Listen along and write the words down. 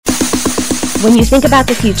When you think about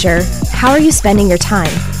the future, how are you spending your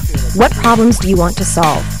time? What problems do you want to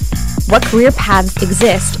solve? What career paths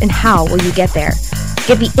exist and how will you get there?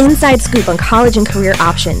 Get the inside scoop on college and career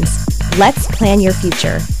options. Let's plan your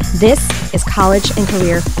future. This is College and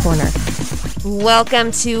Career Corner.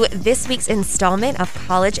 Welcome to this week's installment of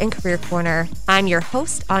College and Career Corner. I'm your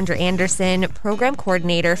host, Andra Anderson, Program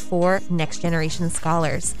Coordinator for Next Generation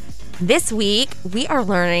Scholars. This week, we are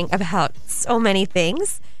learning about so many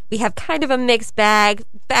things. We have kind of a mixed bag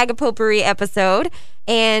of potpourri episode,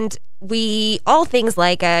 and all things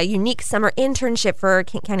like a unique summer internship for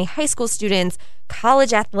Kent County High School students,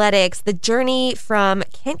 college athletics, the journey from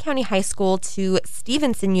Kent County High School to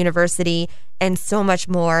Stevenson University, and so much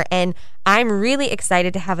more. And I'm really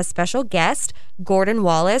excited to have a special guest, Gordon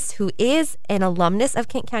Wallace, who is an alumnus of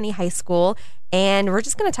Kent County High School, and we're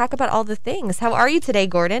just going to talk about all the things. How are you today,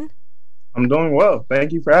 Gordon? I'm doing well.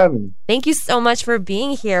 Thank you for having me. Thank you so much for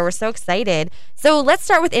being here. We're so excited. So let's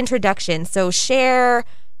start with introduction. So share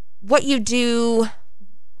what you do,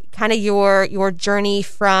 kind of your journey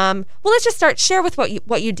from, well, let's just share with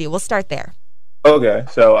what you do. We'll start there. Okay,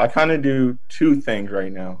 so I kind of do two things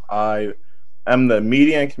right now. I am the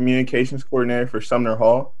Media and Communications Coordinator for Sumner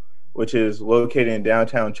Hall, which is located in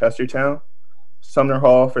downtown Chestertown. Sumner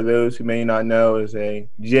Hall, for those who may not know, is a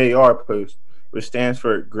GAR post, which stands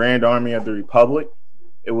for Grand Army of the Republic.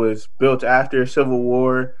 It was built after Civil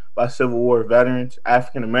War by Civil War veterans,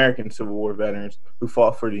 African-American Civil War veterans who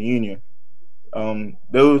fought for the Union. I'm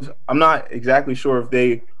not exactly sure if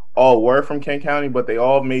they all were from Kent County, but they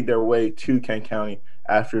all made their way to Kent County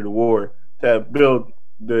after the war to build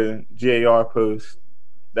the GAR post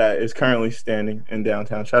that is currently standing in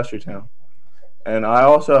downtown Chestertown. And I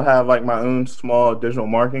also have my own small digital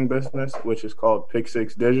marketing business, which is called Pick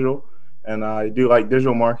Six Digital. And I do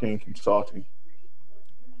digital marketing consulting.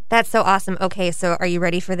 That's so awesome. Okay, so are you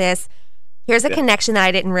ready for this? Here's a connection that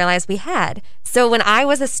I didn't realize we had. So when I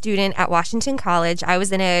was a student at Washington College, I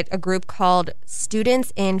was in a group called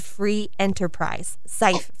Students in Free Enterprise,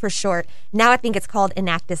 SIFE for short. Now I think it's called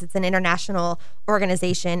Enactus. It's an international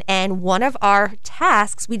organization. And one of our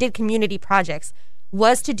tasks, we did community projects,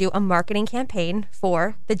 was to do a marketing campaign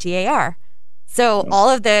for the GAR. So all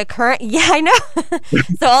of the current,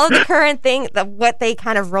 So all of the current thing, what they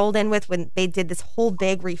kind of rolled in with when they did this whole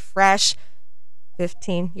big refresh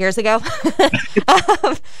 15 years ago,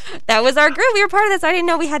 that was our group. We were part of this. I didn't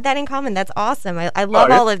know we had that in common. That's awesome. I love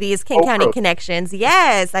all of these Kent County connections.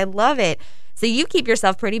 Yes, I love it. So you keep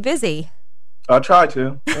yourself pretty busy. I'll try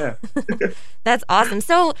to, yeah. That's awesome.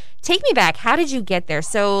 So take me back. How did you get there?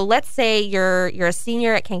 So let's say you're a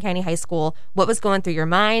senior at Kent County High School. What was going through your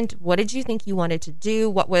mind? What did you think you wanted to do?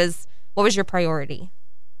 What was your priority?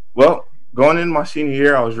 Well, going into my senior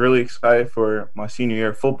year, I was really excited for my senior year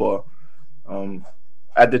of football.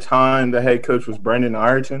 At the time, the head coach was Brendan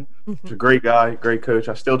Ireton. He's a great guy, great coach.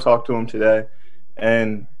 I still talk to him today.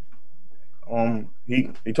 And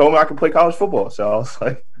he told me I could play college football. So I was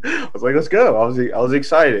like, let's go. I was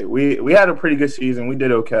excited. We had a pretty good season. We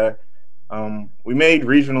did okay. We made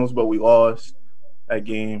regionals, but we lost that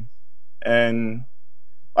game. And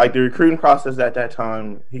the recruiting process at that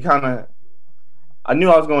time, I knew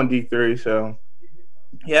I was going D3, so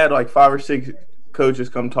he had 5 or 6 coaches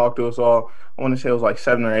come talk to us all. I want to say it was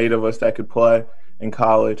 7 or 8 of us that could play in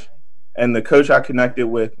college. And the coach I connected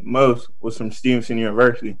with most was from Stevenson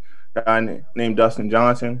University, a guy named Dustin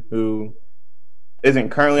Johnson, who isn't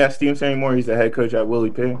currently at Stevenson anymore. He's the head coach at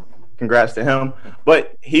Willie P. Congrats to him.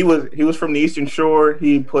 But he was from the Eastern Shore.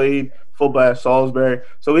 He played football at Salisbury.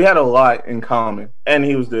 So we had a lot in common. And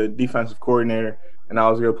he was the defensive coordinator, and I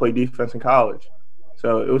was going to play defense in college.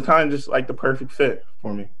 So it was kind of just the perfect fit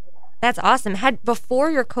for me. That's awesome. Before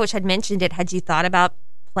your coach had mentioned it, had you thought about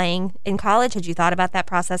playing in college? Had you thought about that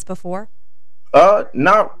process before?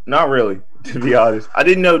 Not really, to be honest. I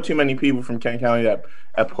didn't know too many people from Kent County that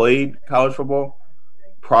played college football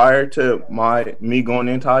prior to me going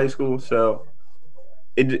into high school, so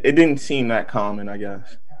it didn't seem that common, I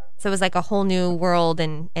guess. So it was a whole new world,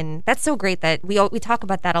 and that's so great that we talk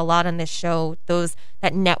about that a lot on this show,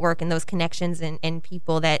 that network and those connections and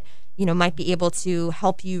people that might be able to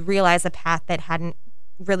help you realize a path that hadn't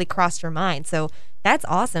really crossed your mind. So that's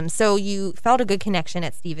awesome. So you felt a good connection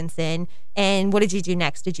at Stevenson, and what did you do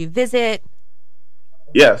next? Did you visit?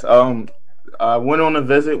 Yes, I went on a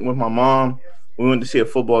visit with my mom. We went to see a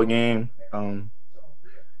football game.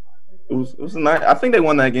 It was nice. I think they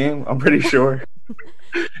won that game. I'm pretty sure.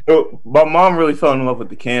 My mom really fell in love with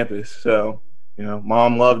the campus, so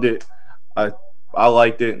mom loved it. I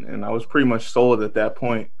liked it, and I was pretty much sold at that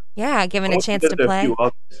point. Yeah, given a chance to play.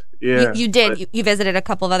 Yeah, you did. You visited a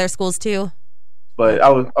couple of other schools too. But I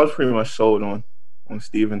was pretty much sold on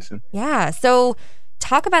Stevenson. Yeah. So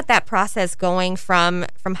talk about that process going from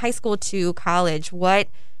high school to college. What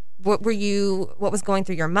what was going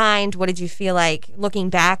through your mind? What did you feel like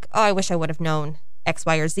looking back? Oh, I wish I would have known X,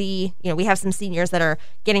 Y, or Z. We have some seniors that are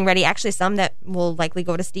getting ready, actually some that will likely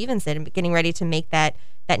go to Stevenson and getting ready to make that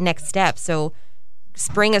next step. So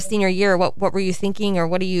spring of senior year, what were you thinking, or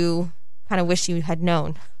what do you kind of wish you had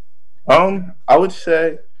known? I would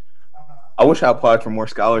say I wish I applied for more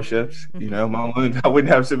scholarships. I wouldn't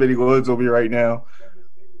have so many loads on me right now.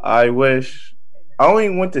 I only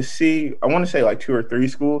went to I want to say like 2 or 3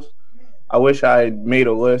 schools. I wish I had made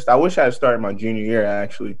a list. I wish I had started my junior year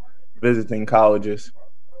actually, visiting colleges,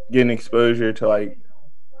 getting exposure to like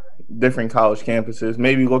different college campuses,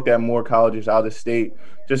 maybe looked at more colleges out of state,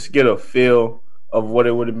 just to get a feel of what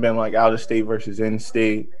it would have been like out of state versus in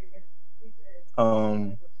state.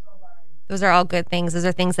 Those are all good things. Those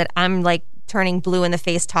are things that I'm like turning blue in the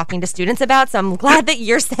face talking to students about. So I'm glad that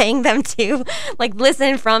you're saying them too. Like,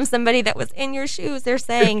 listen from somebody that was in your shoes. They're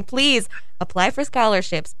saying, please apply for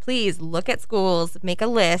scholarships. Please look at schools, make a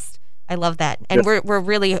list. I love that. And we're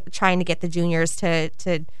really trying to get the juniors to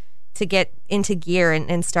get into gear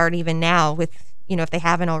and start even now with, if they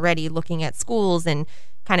haven't already, looking at schools and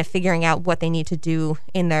kind of figuring out what they need to do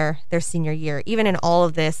in their senior year. Even in all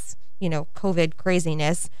of this, COVID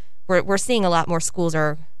craziness, we're seeing a lot more schools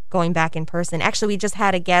are going back in person. Actually, we just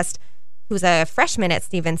had a guest who's a freshman at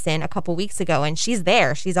Stevenson a couple weeks ago, and she's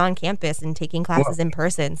there. She's on campus and taking classes in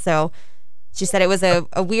person. So she said it was a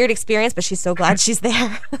weird experience, but she's so glad she's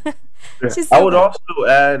there. I would also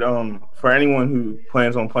add, for anyone who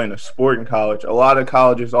plans on playing a sport in college, a lot of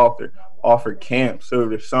colleges offer camps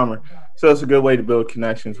over the summer. So it's a good way to build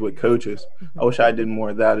connections with coaches. I wish I did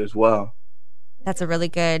more of that as well. That's really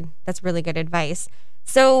good advice.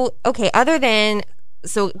 So, okay,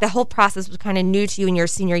 so the whole process was kind of new to you in your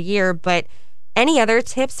senior year, but any other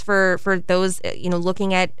tips for those,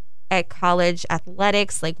 looking at college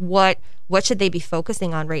athletics? Like what should they be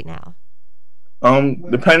focusing on right now?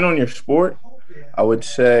 Depending on your sport, I would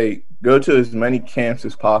say go to as many camps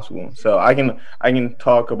as possible. So I can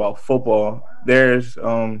talk about football. There's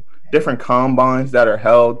different combines that are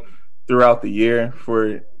held throughout the year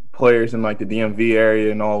for players in like the DMV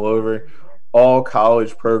area and all over. All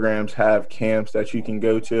college programs have camps that you can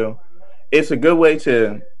go to. It's a good way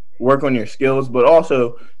to work on your skills, but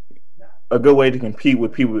also a good way to compete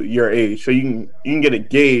with people your age. So you can get a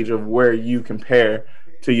gauge of where you compare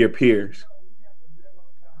to your peers.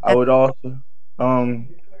 I would also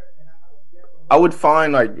I would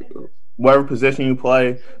find like whatever position you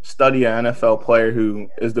play, study an NFL player who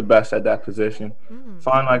is the best at that position.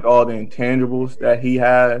 Find like all the intangibles that he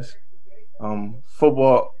has.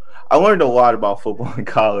 Football, I learned a lot about football in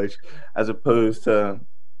college, as opposed to,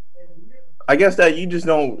 I guess that you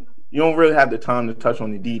don't really have the time to touch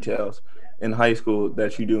on the details in high school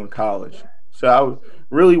that you do in college. So I would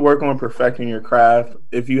really work on perfecting your craft.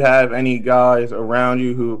 If you have any guys around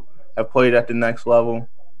you who have played at the next level,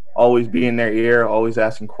 always be in their ear, always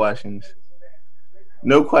asking questions.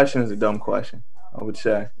 No question is a dumb question, I would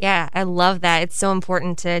say. Yeah, I love that. It's so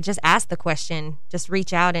important to just ask the question, just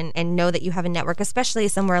reach out and know that you have a network, especially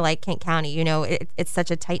somewhere like Kent County. It's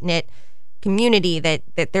such a tight-knit community that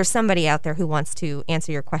there's somebody out there who wants to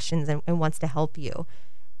answer your questions and wants to help you.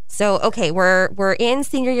 So, okay, we're in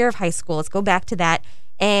senior year of high school. Let's go back to that.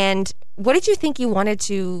 And what did you think you wanted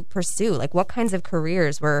to pursue? Like, what kinds of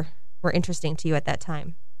careers were interesting to you at that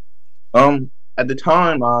time? At the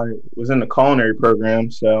time, I was in the culinary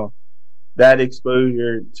program, so that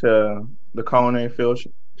exposure to the culinary field,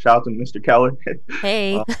 shout out to Mr. Keller,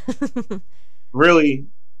 hey, really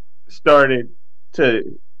started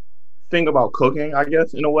to think about cooking, I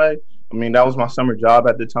guess, in a way. I mean, that was my summer job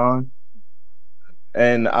at the time.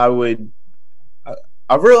 And I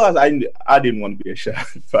realized I didn't want to be a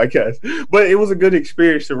chef, I guess. But it was a good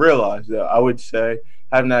experience to realize that. I would say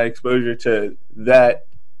having that exposure to that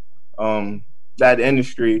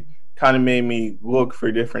industry kind of made me look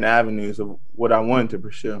for different avenues of what I wanted to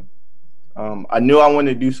pursue. I knew I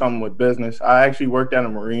wanted to do something with business. I actually worked at a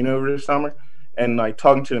marina over the summer, and like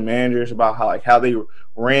talking to the managers about how they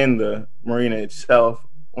ran the marina itself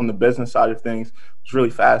on the business side of things was really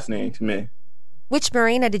fascinating to me. Which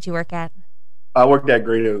marina did you work at? I worked at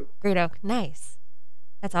Great Oak. Great Oak, nice.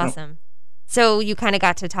 That's awesome. So you kind of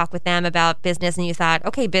got to talk with them about business, and you thought,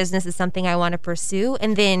 okay, business is something I want to pursue.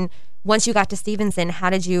 And then once you got to Stevenson, how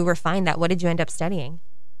did you refine that? What did you end up studying?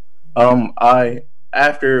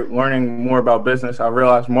 After learning more about business, I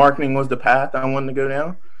realized marketing was the path I wanted to go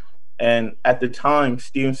down. And at the time,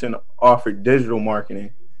 Stevenson offered digital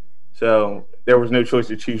marketing. So there was no choice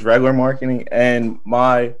to choose regular marketing. And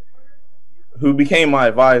who became my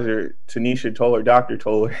advisor, Tanisha Toller, Dr.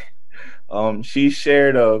 Toller, she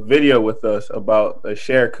shared a video with us about a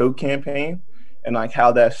Share Coke campaign and like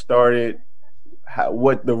how that started,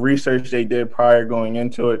 what the research they did prior going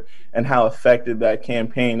into it, and how effective that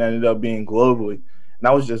campaign ended up being globally. And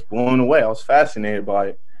I was just blown away. I was fascinated by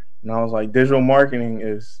it. And I was like, digital marketing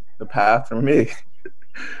is the path for me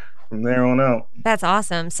from there on out. That's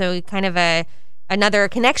awesome. So kind of another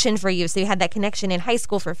connection for you. So you had that connection in high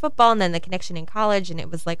school for football and then the connection in college, and it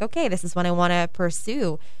was like, okay, this is what I want to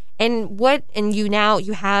pursue. And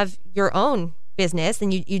you have your own business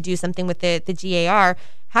and you do something with the GAR.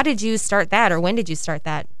 How did you start that, or when did you start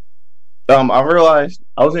that? I realized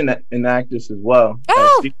I was in Actus as well.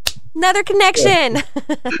 Oh, another connection.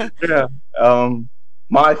 Yeah.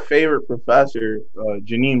 My favorite professor,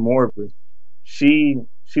 Janine Morber, she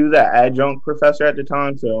was an adjunct professor at the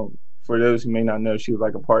time. So for those who may not know, she was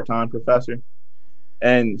like a part-time professor.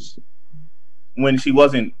 And when she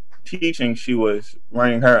wasn't teaching, she was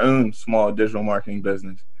running her own small digital marketing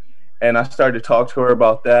business. And I started to talk to her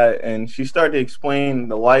about that, and she started to explain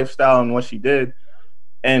the lifestyle and what she did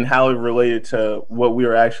and how it related to what we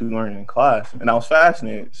were actually learning in class. And I was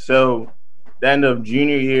fascinated. So the end of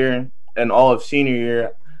junior year and all of senior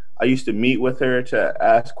year, I used to meet with her to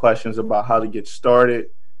ask questions about how to get started.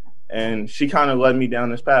 And she kind of led me down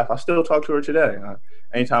this path. I still talk to her today.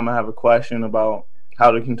 Anytime I have a question about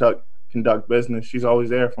how to conduct business, she's always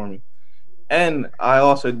there for me. And I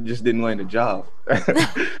also just didn't land a job.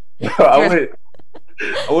 I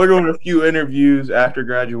went on a few interviews after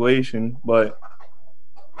graduation, but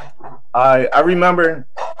I remember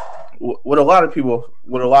what a lot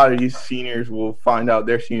of these seniors will find out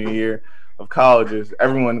their senior year of college is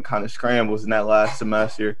everyone kind of scrambles in that last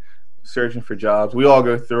semester searching for jobs. We all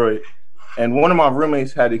go through it. And one of my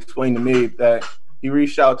roommates had explained to me that he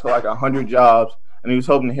reached out to like 100 jobs and he was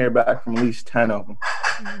hoping to hear back from at least 10 of them.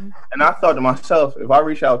 Mm-hmm. And I thought to myself, if I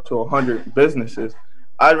reach out to 100 businesses,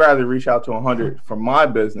 I'd rather reach out to 100 for my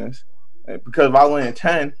business, because if I land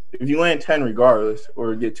 10, if you land 10 regardless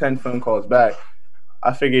or get 10 phone calls back,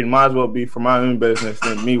 I figured it might as well be for my own business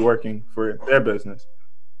than me working for their business.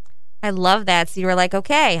 I love that. So you were like,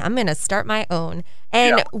 okay, I'm going to start my own.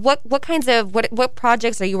 And yeah. What kinds of what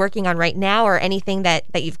projects are you working on right now, or anything that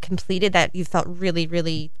you've completed that you felt really,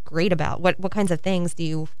 really great about? What kinds of things do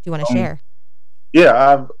you want to share?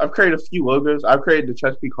 Yeah, I've created a few logos. I've created the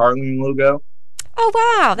Chesapeake Heartland logo. Oh,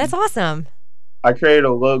 wow. That's awesome. I created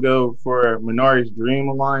a logo for Minari's Dream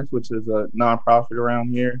Alliance, which is a nonprofit around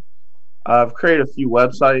here. I've created a few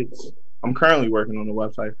websites. I'm currently working on a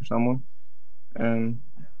website for someone. And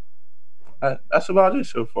that's about it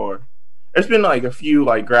so far. There's been like a few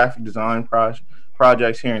like graphic design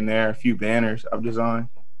projects here and there, a few banners I've designed.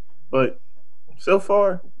 But so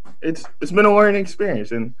far, it's been a learning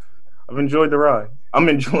experience, and I've enjoyed the ride. I'm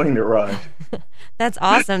enjoying the ride. That's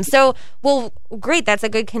awesome. So, well, great. That's a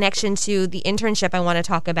good connection to the internship I want to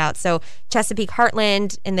talk about. So Chesapeake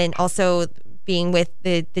Heartland, and then also being with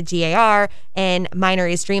the GAR and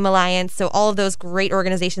Minari's Dream Alliance. So all of those great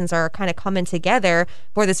organizations are kind of coming together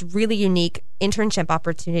for this really unique internship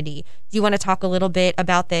opportunity. Do you want to talk a little bit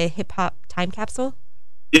about the Hip Hop Time Capsule?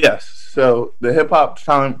 Yes. So the Hip Hop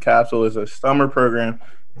Time Capsule is a summer program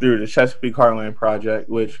through the Chesapeake Heartland Project,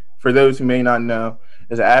 which, for those who may not know,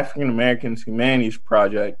 is an African American humanities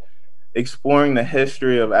project exploring the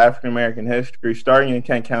history of African American history, starting in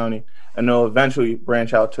Kent County, and they'll eventually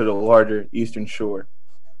branch out to the larger Eastern Shore.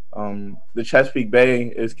 The Chesapeake Bay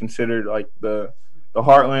is considered like the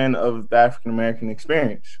heartland of the African American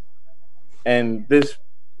experience. And this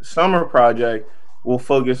summer project will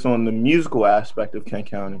focus on the musical aspect of Kent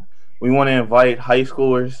County. We want to invite high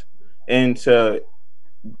schoolers in to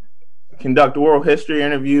conduct oral history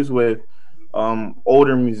interviews with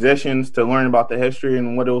older musicians to learn about the history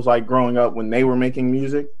and what it was like growing up when they were making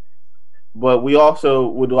music. But we also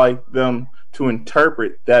would like them to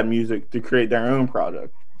interpret that music to create their own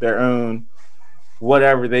product, their own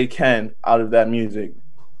whatever they can out of that music.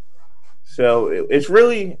 So it's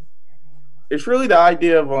really the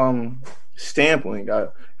idea of sampling.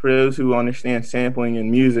 For those who understand sampling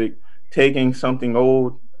in music, taking something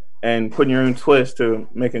old and putting your own twist to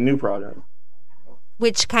make a new product.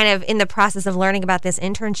 Which kind of, in the process of learning about this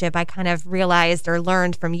internship, I kind of realized or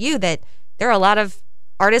learned from you that there are a lot of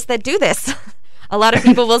artists that do this. A lot of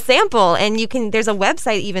people will sample, and there's a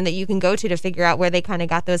website even that you can go to figure out where they kind of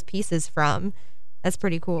got those pieces from. That's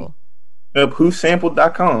pretty cool. Yep,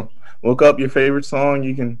 whosampled.com. Look up your favorite song.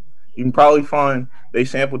 You can probably find they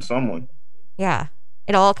sampled someone. Yeah.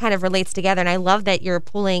 It all kind of relates together, and I love that you're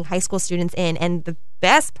pulling high school students in, and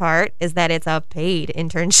best part is that it's a paid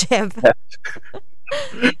internship.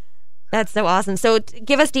 That's so awesome. So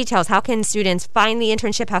give us details. How can students find the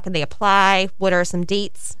internship? How can they apply? What are some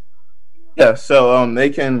dates? Yeah, so they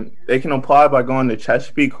can apply by going to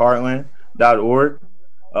ChesapeakeHeartland.org.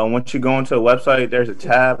 Once you go into the website, there's a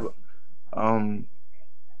tab. I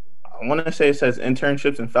want to say it says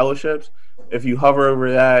internships and fellowships. If you hover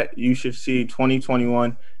over that, you should see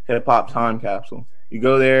 2021 Hip Hop Time Capsule. You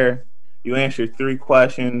go there, you answer 3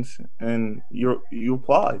 questions, and you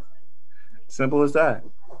apply. Simple as that.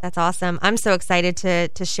 That's awesome. I'm so excited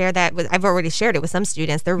to share that I've already shared it with some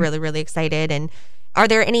students. They're really, really excited. And are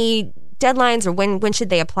there any deadlines, or when should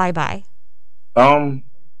they apply by? I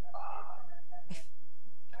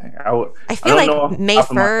feel like May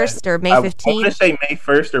 1st or May 15th. I want to say May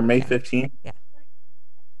 1st or May 15th.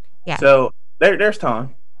 Yeah. So there's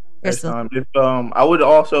time. There's time. If I would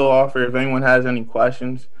also offer, if anyone has any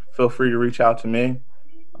questions, feel free to reach out to me.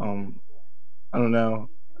 I don't know.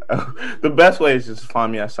 The best way is just to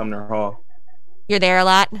find me at Sumner Hall. You're there a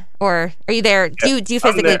lot, or are you there? Do you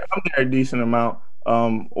physically? I'm there a decent amount.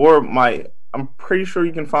 I'm pretty sure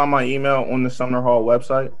you can find my email on the Sumner Hall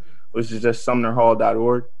website, which is just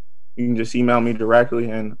sumnerhall.org. You can just email me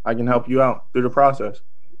directly, and I can help you out through the process.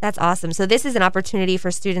 That's awesome. So this is an opportunity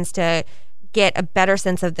for students to get a better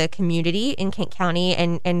sense of the community in Kent County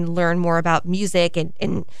and learn more about music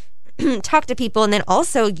and talk to people, and then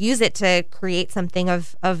also use it to create something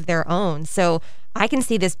of their own. So I can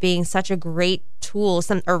see this being such a great tool,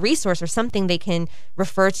 a resource or something they can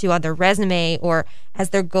refer to on their resume, or as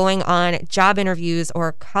they're going on job interviews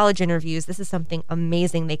or college interviews. This is something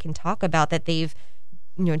amazing they can talk about, that they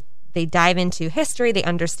dive into history, they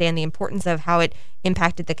understand the importance of how it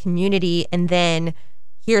impacted the community, and then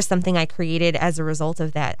here's something I created as a result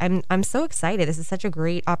of that. I'm so excited. This is such a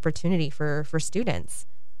great opportunity for students.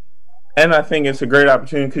 And I think it's a great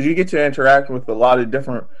opportunity because you get to interact with a lot of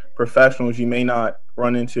different professionals you may not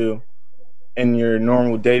run into in your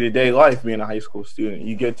normal day-to-day life being a high school student.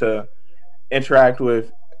 You get to interact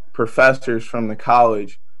with professors from the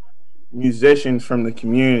college, musicians from the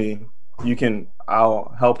community.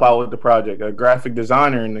 I'll help out with the project, a graphic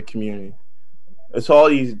designer in the community. It's all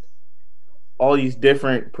these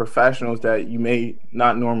different professionals that you may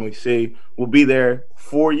not normally see will be there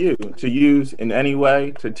for you to use in any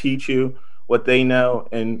way, to teach you what they know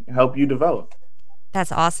and help you develop.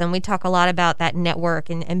 That's awesome. We talk a lot about that network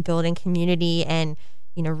and building community and,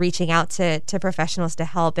 reaching out to professionals to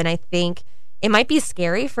help. And I think it might be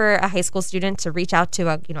scary for a high school student to reach out to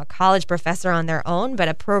a college professor on their own, but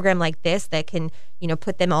a program like this that can,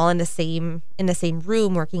 put them all in the same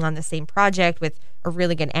room working on the same project with a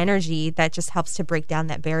really good energy, that just helps to break down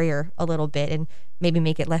that barrier a little bit and maybe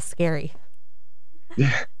make it less scary.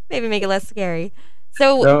 Yeah. Maybe make it less scary.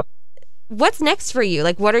 So what's next for you?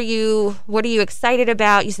 Like, what are you excited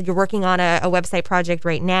about? You said you're working on a website project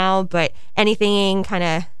right now, but anything kind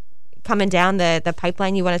of coming down the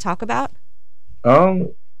pipeline you want to talk about?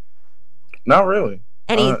 Not really.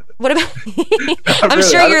 What about? I'm really,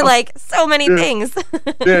 sure you're like so many things.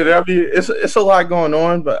 Yeah, it's a lot going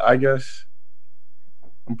on, but I guess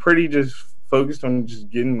I'm pretty just focused on just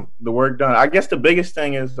getting the work done. I guess the biggest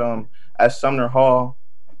thing is at Sumner Hall,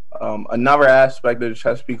 another aspect of the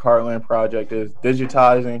Chesapeake Heartland Project is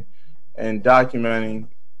digitizing and documenting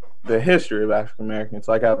the history of African Americans,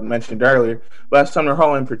 like I mentioned earlier. But at Sumner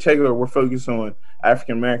Hall in particular, we're focused on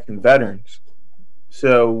African American veterans.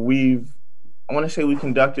 So we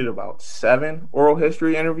conducted about 7 oral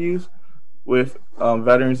history interviews with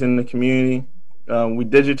veterans in the community. We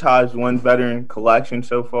digitized 1 veteran collection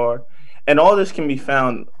so far. And all this can be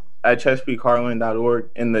found at ChesapeakeHeartland.org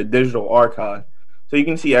in the digital archive. So you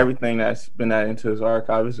can see everything that's been added into this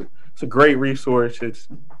archive. It's a great resource.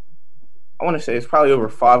 I want to say it's probably over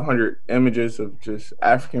 500 images of just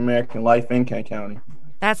African American life in Kent County.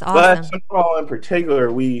 That's awesome. But at Sumner Hall in particular,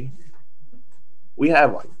 we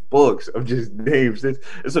have like books of just names.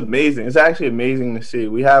 It's amazing. It's actually amazing to see.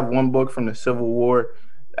 We have 1 book from the Civil War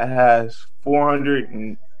that has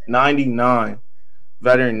 499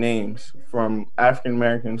 veteran names from African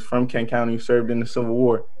Americans from Kent County who served in the Civil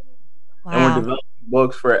War. Wow. And we're developing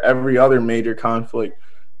books for every other major conflict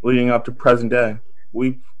leading up to present day.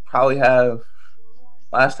 We probably have,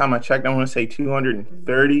 last time I checked, I want to say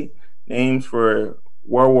 230 names for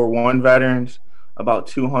World War I veterans, about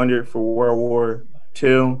 200 for World War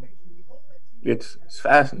II. It's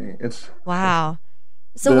fascinating. Wow.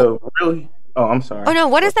 So I'm sorry. Oh no,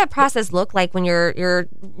 what does that process look like when you're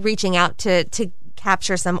reaching out to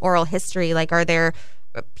capture some oral history? Like, are they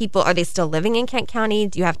still living in Kent County?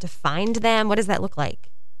 Do you have to find them? What does that look like?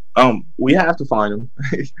 We have to find them.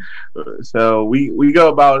 So we go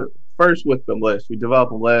about first with the list. We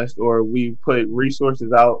develop a list, or we put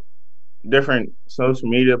resources out, different social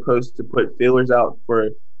media posts to put feelers out for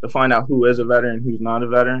to find out who is a veteran, who's not a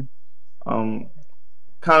veteran. Um,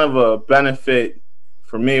 Kind of a benefit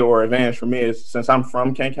for me or advantage for me is since I'm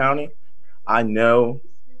from Kent County, I know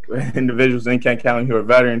individuals in Kent County who are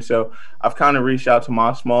veterans. So I've kind of reached out to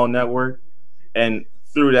my small network, and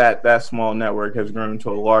through that small network has grown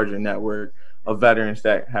to a larger network of veterans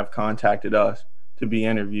that have contacted us to be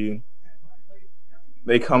interviewed.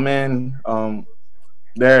 They come in.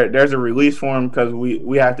 There's a release form because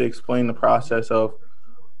we have to explain the process of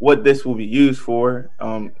what this will be used for.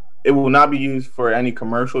 It will not be used for any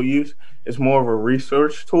commercial use. It's more of a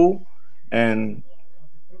research tool, and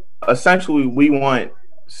essentially, we want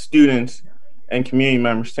students and community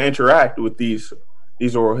members to interact with these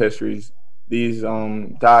oral histories, these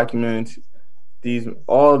documents, these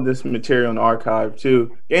all of this material in the archive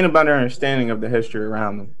to gain a better understanding of the history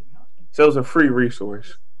around them. So it's a free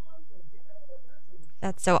resource.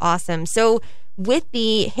 That's so awesome. So with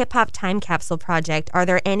the Hip Hop Time Capsule Project, are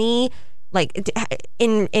there any, like,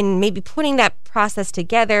 in maybe putting that process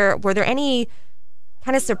together, were there any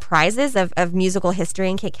kind of surprises of musical history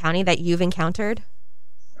in Kent County that you've encountered?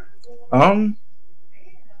 Um,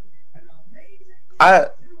 I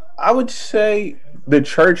I would say the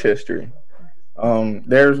church history.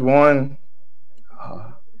 There's one.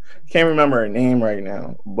 Can't remember her name right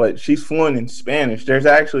now, but she's fluent in Spanish. There's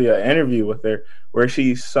actually an interview with her where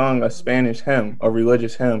she sung a Spanish hymn, a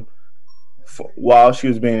religious hymn, while she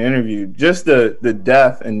was being interviewed. Just the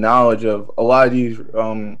depth and knowledge of a lot of these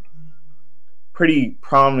pretty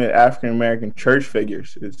prominent African American church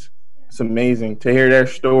figures. It's amazing to hear their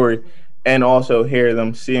story and also hear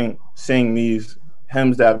them sing these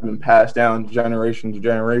hymns that have been passed down generation to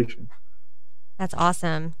generation. That's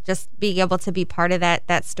awesome. Just being able to be part of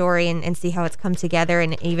that story and see how it's come together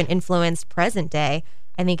and even influenced present day,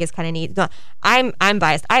 I think is kind of neat. No, I'm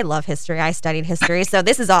biased. I love history. I studied history, so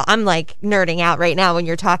this is all. I'm like nerding out right now when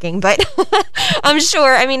you're talking, but I'm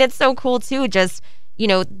sure. I mean, it's so cool too. Just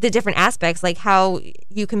the different aspects, like how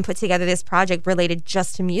you can put together this project related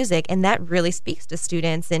just to music, and that really speaks to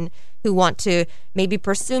students and who want to maybe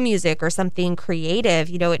pursue music or something creative.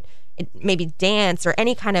 It maybe dance or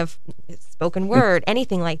any kind of spoken word,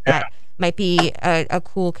 anything like that might be a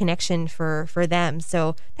cool connection for them.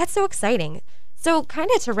 So that's so exciting. So kind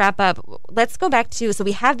of to wrap up, let's go back to, so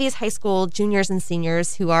we have these high school juniors and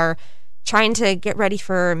seniors who are trying to get ready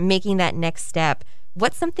for making that next step.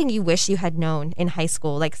 What's something you wish you had known in high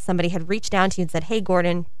school? Like somebody had reached down to you and said, hey,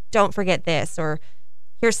 Gordon, don't forget this, or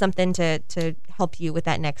here's something to help you with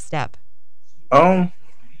that next step.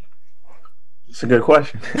 It's a good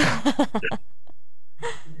question. I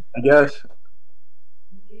guess.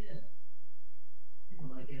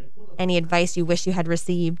 Any advice you wish you had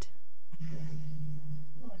received?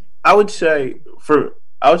 I would say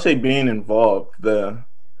being involved,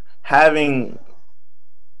 having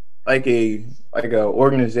like a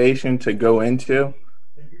organization to go into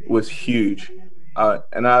was huge.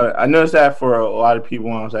 And I noticed that for a lot of people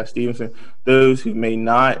when I was at Stevenson, those who may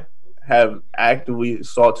not have actively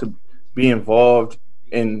sought to be involved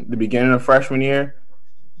in the beginning of freshman year,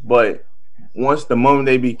 but once the moment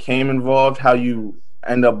they became involved, how you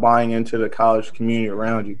end up buying into the college community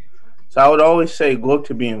around you. So I would always say look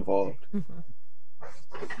to be involved. Mm-hmm.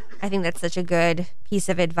 I think that's such a good piece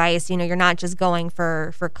of advice. You're not just going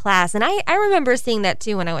for class. And I remember seeing that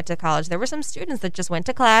too when I went to college. There were some students that just went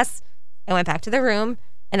to class and went back to their room,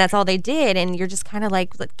 and that's all they did. And you're just kind of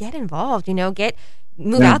like, get involved,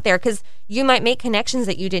 move out there, because you might make connections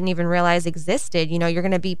that you didn't even realize existed. You're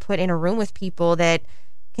going to be put in a room with people that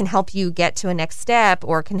can help you get to a next step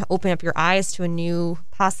or can open up your eyes to a new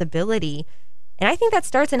possibility. And I think that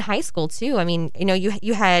starts in high school too. I mean,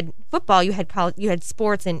 you had football, you had college, you had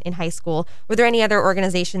sports in high school. Were there any other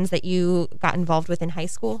organizations that you got involved with in high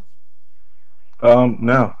school?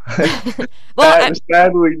 No. Well,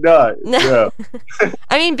 sadly not. No.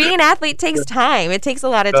 I mean, being an athlete takes time. It takes a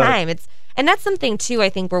lot of time. And that's something too I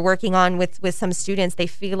think we're working on with some students. They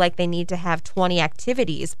feel like they need to have 20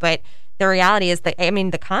 activities, but the reality is that,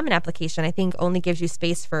 the Common Application, I think, only gives you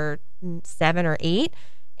space for 7 or 8.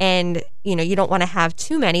 And, you don't want to have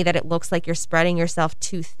too many that it looks like you're spreading yourself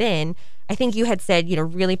too thin. I think you had said,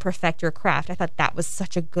 really perfect your craft. I thought that was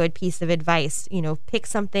such a good piece of advice. Pick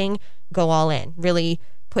something, go all in, really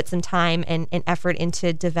put some time and effort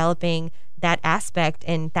into developing that aspect.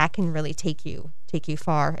 And that can really take you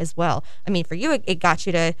far as well. I mean, for you, it got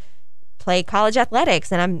you to play college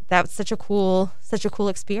athletics, and that was such a cool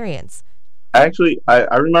experience. I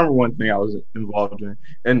remember one thing I was involved in,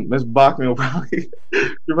 and Miss Bachman will probably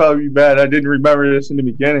be bad. I didn't remember this in the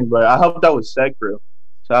beginning, but I helped out with SECRO.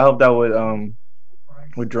 So I helped out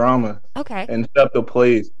with drama Okay. and set up the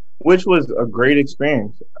plays, which was a great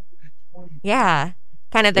experience. Yeah.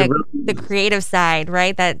 Kind of It the really, creative side,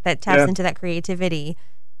 right? That taps yeah, into that creativity.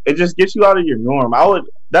 it just gets you out of your norm.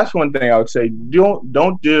 That's one thing I would say.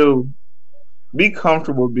 Be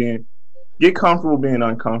comfortable get comfortable being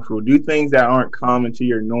uncomfortable. Do things that aren't common to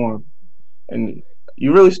your norm, and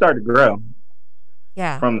you really start to grow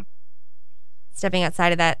Yeah. from. Stepping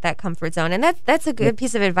outside of that comfort zone. And that's a good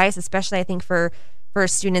piece of advice, especially I think for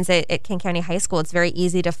students at Kent County High School. It's very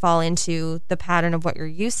easy to fall into the pattern of what you're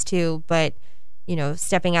used to, but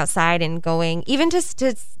stepping outside and going even just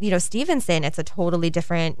to Stevenson, it's a totally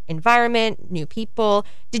different environment, new people.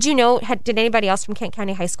 Did anybody else from Kent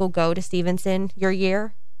County High School go to Stevenson your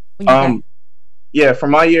year when you got? Yeah, for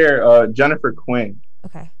my year, Jennifer Quinn.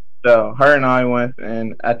 Okay. So her and I went,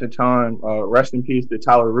 and at the time, rest in peace to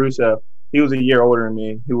Tyler Russo. He was a year older than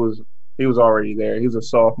me. He was already there. He was a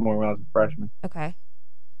sophomore when I was a freshman. Okay.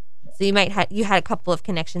 So you had a couple of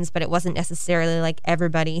connections, but it wasn't necessarily like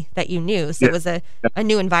everybody that you knew. So Yeah. it was a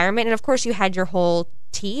new environment, and of course you had your whole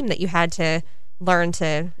team that you had to learn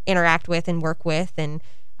to interact with and work with. And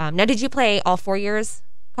now, did you play all 4 years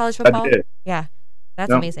college football? I did. Yeah, that's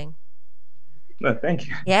No. amazing. No, thank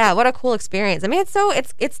you. Yeah, what a cool experience. I mean,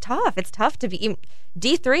 it's tough. It's tough to be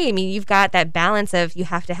D3. I mean, you've got that balance of you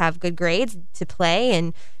have to have good grades to play,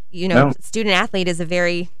 and No. student athlete is a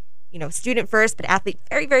very student first, but athlete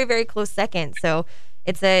very, very, very close second. So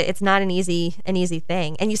it's not an easy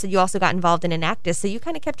thing. And you said you also got involved in Enactus, so you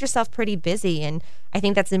kind of kept yourself pretty busy. And I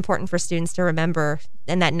think that's important for students to remember.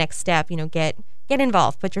 And that next step, get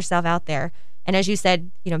involved, put yourself out there. And as you said,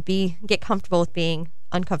 get comfortable with being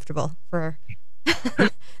uncomfortable. For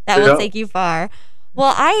that will take you far.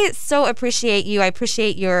 Well, I so appreciate you. I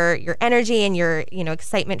appreciate your energy and your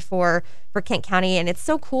excitement for Kent County, and it's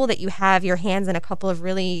so cool that you have your hands in a couple of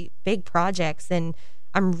really big projects. And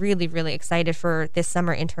I'm really, really excited for this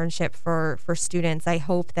summer internship for students. I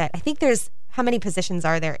think there's, how many positions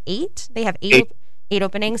are there? 8? They have eight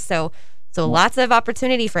openings. So lots of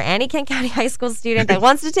opportunity for any Kent County High School student that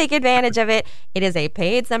wants to take advantage of it. It is a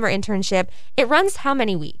paid summer internship. It runs how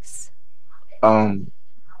many weeks?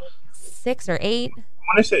 6 or 8?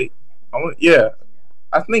 I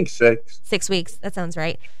think 6. 6 weeks. That sounds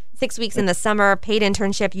right. 6 weeks in the summer, paid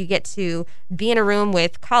internship. You get to be in a room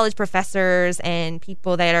with college professors and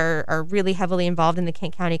people that are really heavily involved in the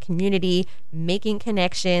Kent County community, making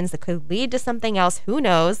connections that could lead to something else. Who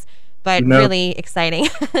knows? But really exciting.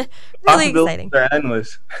 Really exciting. Possibilities are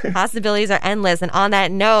endless. Possibilities are endless. And on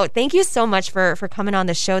that note, thank you so much for coming on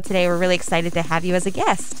the show today. We're really excited to have you as a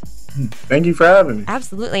guest. Thank you for having me.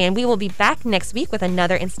 Absolutely. And we will be back next week with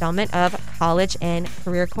another installment of College and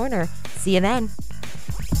Career Corner. See you then.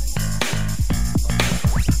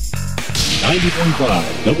 90.5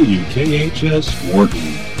 WKHS Wharton.